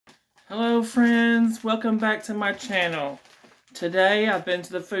Hello friends, welcome back to my channel. Today I've been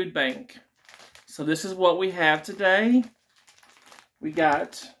to the food bank. So this is what we have today. We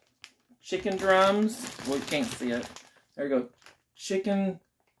got chicken drums. Well, you can't see it. There you go. Chicken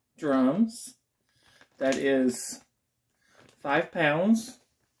drums. That is 5 pounds.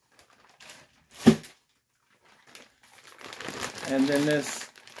 And then this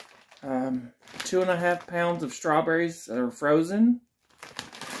 2.5 pounds of strawberries that are frozen.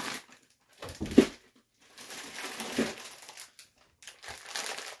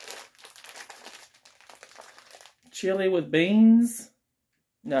 Chili with beans.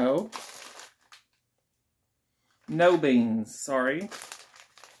 No beans, sorry.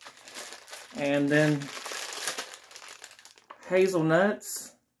 And then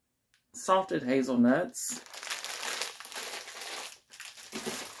hazelnuts, salted hazelnuts.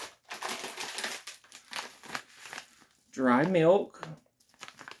 Dry milk.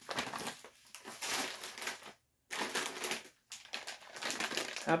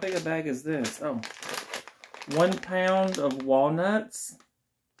 How big a bag is this? Oh. 1 pound of walnuts.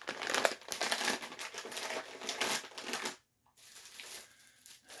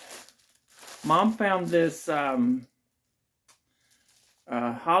 Mom found this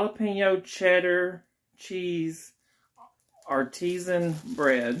jalapeno cheddar cheese artisan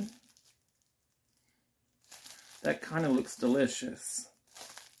bread. That kind of looks delicious.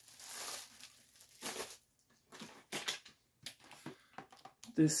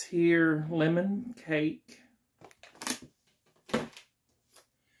 This here lemon cake.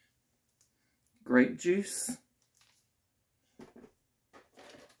 Grape juice.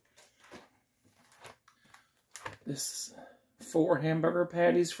 This 4 hamburger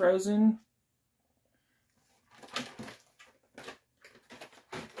patties frozen.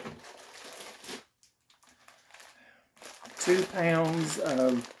 Two pounds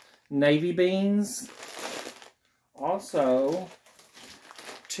of navy beans. Also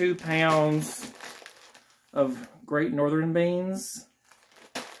 2 pounds of Great Northern beans.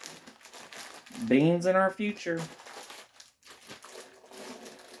 Beans in our future.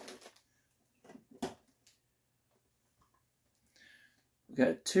 We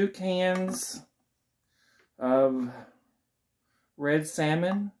got 2 cans of red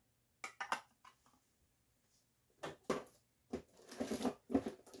salmon.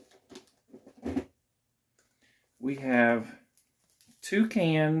 We have 2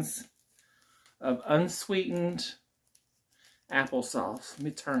 cans of unsweetened applesauce. Let me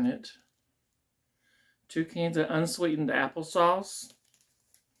turn it. 2 cans of unsweetened applesauce.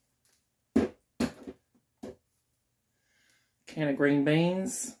 Can of green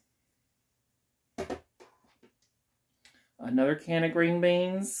beans. Another can of green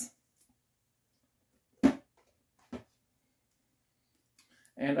beans.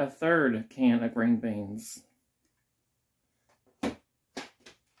 And a 3rd can of green beans.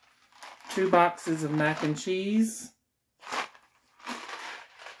 2 boxes of mac and cheese.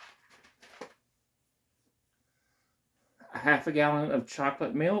 Half a gallon of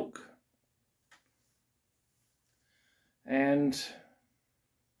chocolate milk, and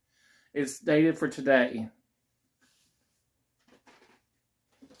it's dated for today.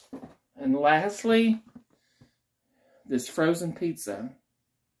 And lastly, this frozen pizza.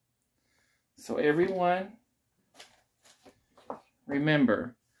 So everyone,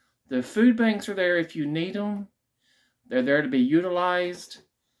 remember, the food banks are there if you need them. They're there to be utilized.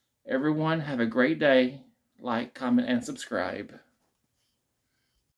 Everyone have a great day. Like, comment, and subscribe.